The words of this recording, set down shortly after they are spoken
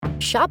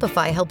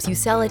Shopify helps you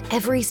sell at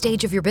every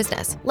stage of your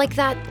business. Like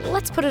that,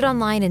 let's put it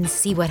online and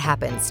see what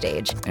happens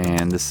stage.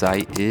 And the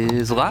site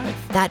is live.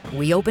 That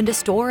we opened a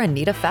store and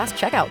need a fast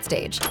checkout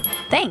stage.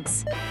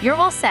 Thanks. You're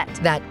all set.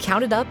 That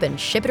count it up and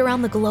ship it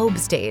around the globe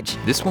stage.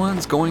 This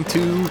one's going to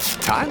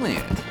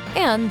Thailand.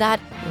 And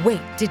that,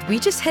 wait, did we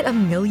just hit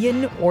 1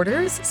 million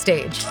orders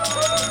stage?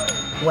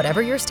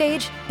 Whatever your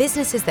stage,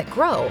 businesses that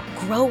grow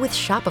with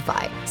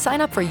Shopify.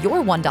 Sign up for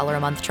your $1 a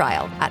month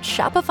trial at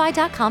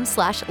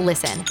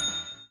shopify.com/listen.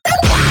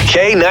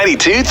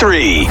 K92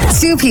 3.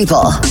 Two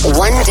people,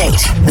 one date,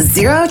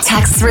 0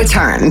 texts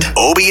returned.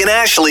 Obie and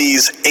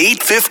Ashley's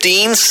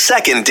 8:15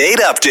 second date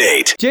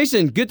update.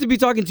 Jason, good to be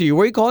talking to you.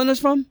 Where are you calling us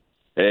from?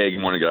 Hey,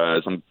 good morning,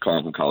 guys. I'm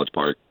calling from College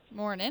Park.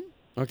 Morning.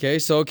 Okay,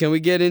 so can we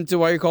get into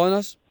why you're calling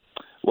us?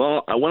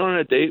 Well, I went on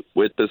a date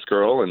with this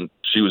girl, and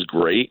she was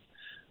great.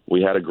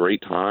 We had a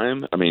great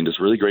time. I mean, just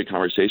really great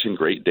conversation,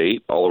 great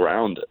date all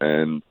around.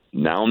 And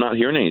now I'm not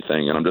hearing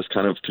anything, and I'm just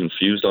kind of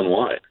confused on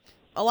why.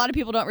 A lot of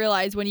people don't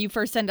realize when you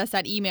first send us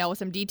that email with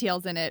some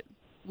details in it,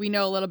 we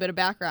know a little bit of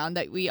background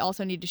that we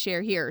also need to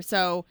share here.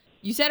 So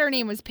you said her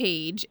name was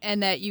Paige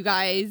and that you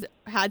guys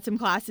had some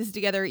classes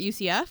together at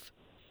UCF?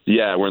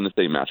 Yeah, we're in the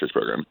state master's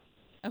program.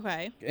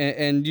 Okay.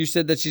 And you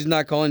said that she's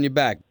not calling you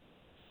back.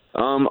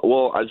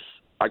 Well,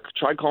 I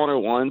tried calling her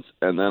once,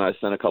 and then I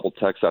sent a couple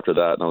texts after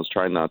that, and I was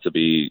trying not to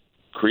be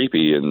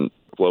creepy and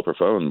blow up her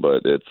phone,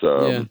 but it's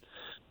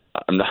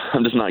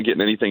I'm just not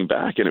getting anything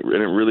back, and it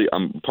really,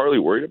 I'm partly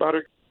worried about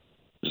her.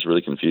 Just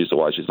really confused as to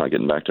why she's not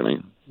getting back to me.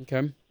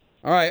 Okay.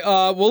 All right.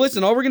 Well,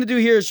 listen, all we're going to do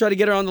here is try to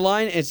get her on the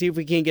line and see if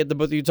we can't get the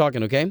both of you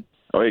talking, okay?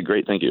 Okay,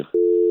 great. Thank you.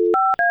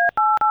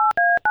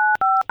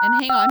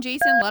 And hang on,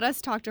 Jason, let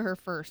us talk to her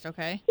first,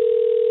 okay?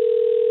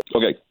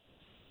 Okay.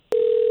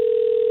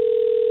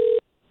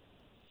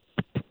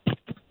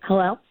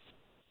 Hello?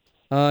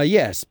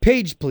 Yes.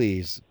 Paige,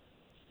 please.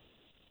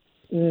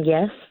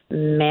 Yes.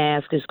 May I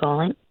ask who's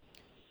calling?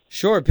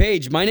 Sure,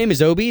 Paige. My name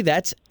is Obie.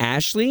 That's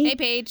Ashley. Hey,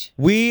 Paige.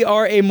 We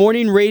are a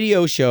morning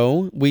radio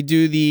show. We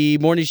do the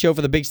morning show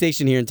for the big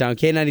station here in town,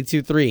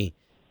 K92.3.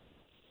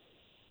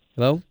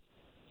 Hello?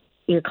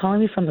 You're calling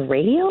me from the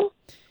radio?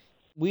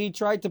 We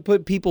tried to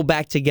put people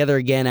back together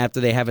again after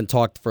they haven't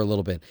talked for a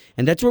little bit.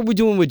 And that's what we're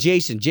doing with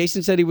Jason.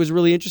 Jason said he was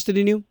really interested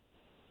in you.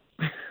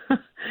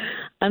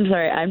 I'm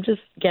sorry. I'm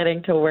just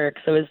getting to work.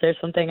 So is there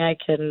something I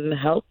can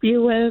help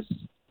you with?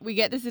 We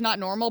get this is not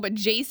normal, but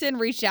Jason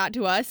reached out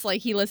to us,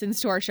 like he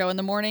listens to our show in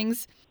the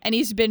mornings, and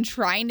he's been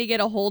trying to get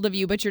a hold of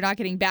you, but you're not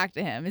getting back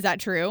to him. Is that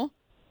true?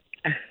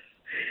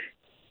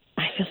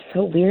 I feel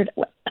so weird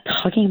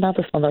talking about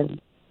this on the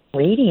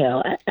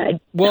radio.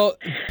 Well,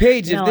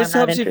 Paige, if this I'm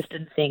not helps you...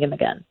 interested in seeing him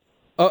again.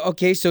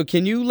 Okay, so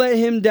can you let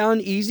him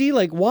down easy?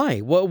 Like, why?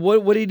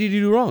 What did he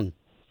do wrong?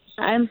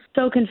 I'm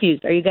so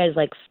confused. Are you guys,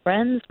 like,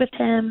 friends with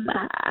him?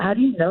 How do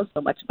you know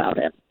so much about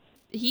him?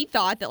 He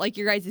thought that, like,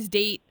 your guys'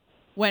 date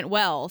went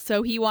well,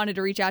 so he wanted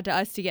to reach out to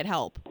us to get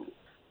help.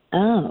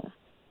 Oh,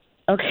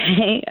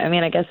 okay. I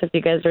mean, I guess if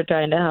you guys are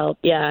trying to help,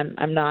 yeah,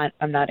 I'm not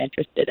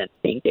interested in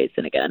seeing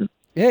Jason again.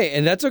 Hey,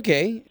 and that's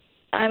okay.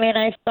 I mean,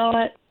 I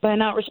thought by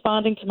not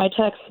responding to my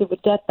text he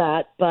would get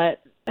that,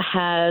 but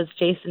has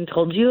Jason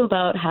told you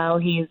about how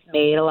he's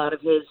made a lot of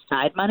his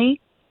side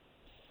money?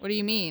 What do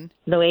you mean?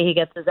 The way he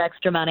gets his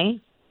extra money?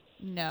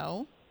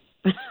 No.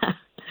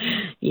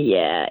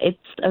 Yeah, it's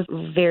a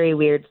very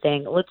weird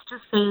thing. Let's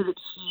just say that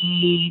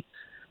he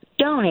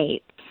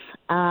donates.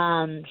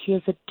 He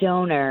is a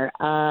donor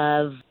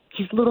of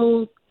his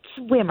little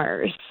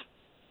swimmers.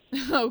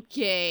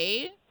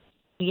 Okay.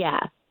 Yeah,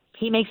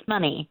 he makes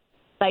money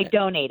by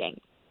donating.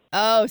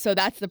 Oh, so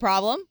that's the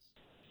problem?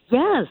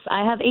 Yes,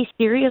 I have a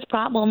serious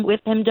problem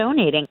with him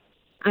donating.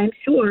 I'm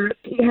sure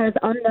he has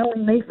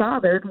unknowingly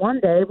fathered one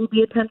day will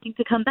be attempting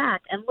to come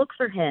back and look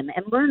for him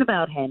and learn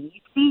about him.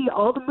 You see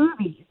all the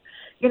movies,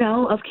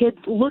 of kids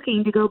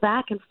looking to go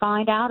back and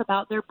find out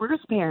about their birth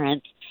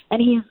parents.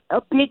 And he's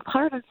a big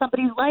part of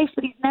somebody's life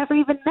that he's never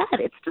even met.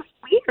 It's just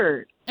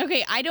weird.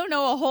 Okay, I don't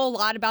know a whole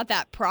lot about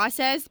that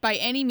process by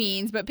any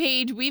means, but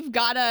Paige, we've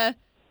got to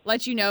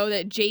let you know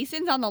that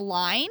Jason's on the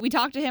line. We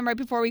talked to him right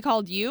before we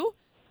called you.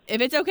 If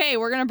it's okay,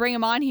 we're going to bring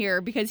him on here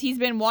because he's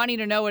been wanting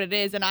to know what it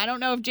is. And I don't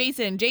know if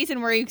Jason,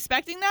 were you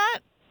expecting that?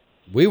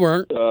 We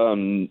weren't.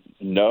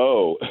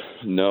 No,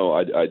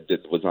 I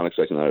was not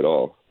expecting that at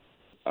all.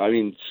 I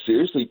mean,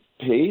 seriously,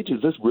 Paige,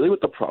 is this really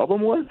what the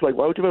problem was? Like,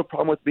 why would you have a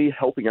problem with me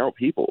helping out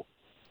people?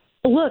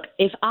 Look,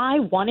 if I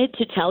wanted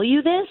to tell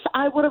you this,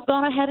 I would have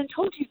gone ahead and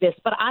told you this,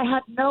 but I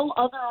had no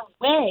other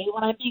way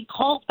when I'm being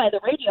called by the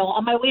radio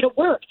on my way to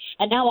work,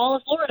 and now all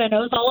of Florida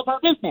knows all of our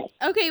business.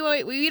 Okay,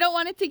 wait, we don't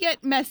want it to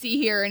get messy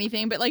here or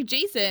anything, but, like,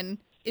 Jason,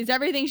 is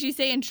everything she's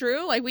saying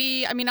true? Like,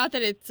 not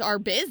that it's our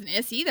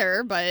business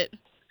either, but...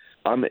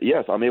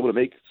 Yes, I'm able to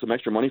make some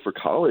extra money for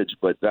college,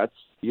 but that's,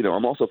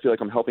 I'm also feel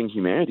like I'm helping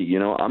humanity.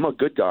 I'm a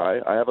good guy.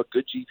 I have a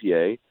good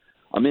GPA.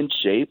 I'm in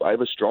shape. I have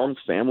a strong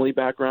family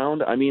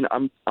background. I mean,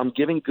 I'm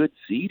giving good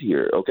seed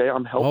here. Okay,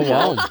 I'm helping.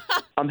 Oh, wow.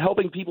 I'm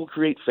helping people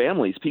create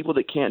families. People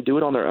that can't do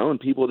it on their own.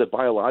 People that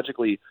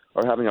biologically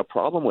are having a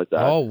problem with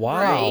that. Oh,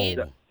 wow. Right.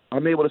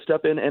 I'm able to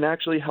step in and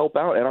actually help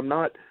out. And I'm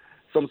not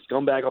some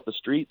scumbag off the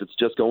street that's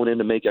just going in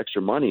to make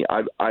extra money.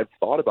 I've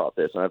thought about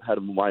this, and I've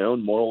had my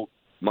own moral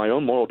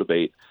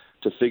debate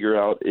to figure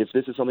out if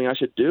this is something I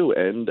should do,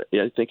 and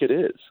I think it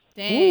is.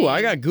 Dang. Ooh,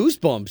 I got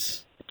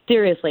goosebumps.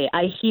 Seriously,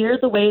 I hear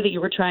the way that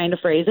you were trying to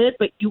phrase it,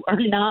 but you are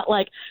not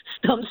like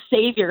some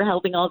savior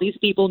helping all these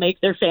people make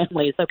their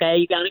families, okay?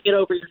 You got to get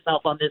over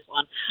yourself on this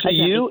one. To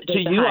you,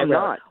 I'm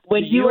not.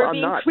 When you are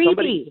being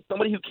creepy.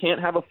 Somebody who can't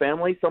have a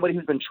family, somebody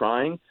who's been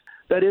trying,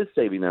 that is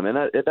saving them, and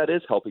that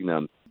is helping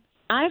them.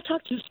 I've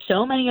talked to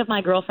so many of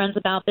my girlfriends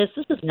about this.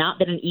 This has not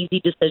been an easy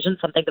decision,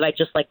 something that I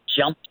just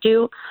jumped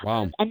to.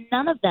 Wow. And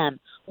none of them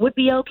would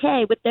be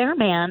okay with their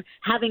man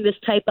having this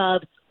type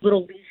of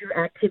little leisure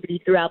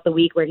activity throughout the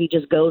week where he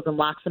just goes and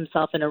locks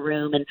himself in a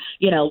room and,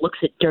 looks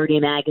at dirty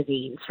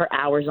magazines for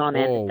hours on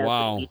end. Oh, and does what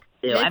wow. he needs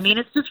to do. I mean,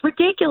 it's just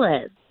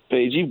ridiculous.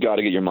 Paige, you've got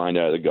to get your mind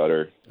out of the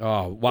gutter.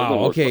 Oh, wow.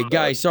 Okay,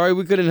 guys, sorry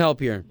we couldn't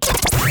help here.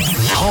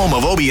 Home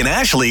of Obie and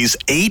Ashley's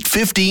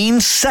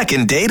 8:15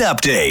 second date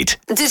update.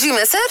 Did you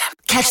miss it?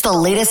 Catch the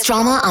latest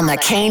drama on the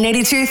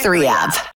K82-3 app.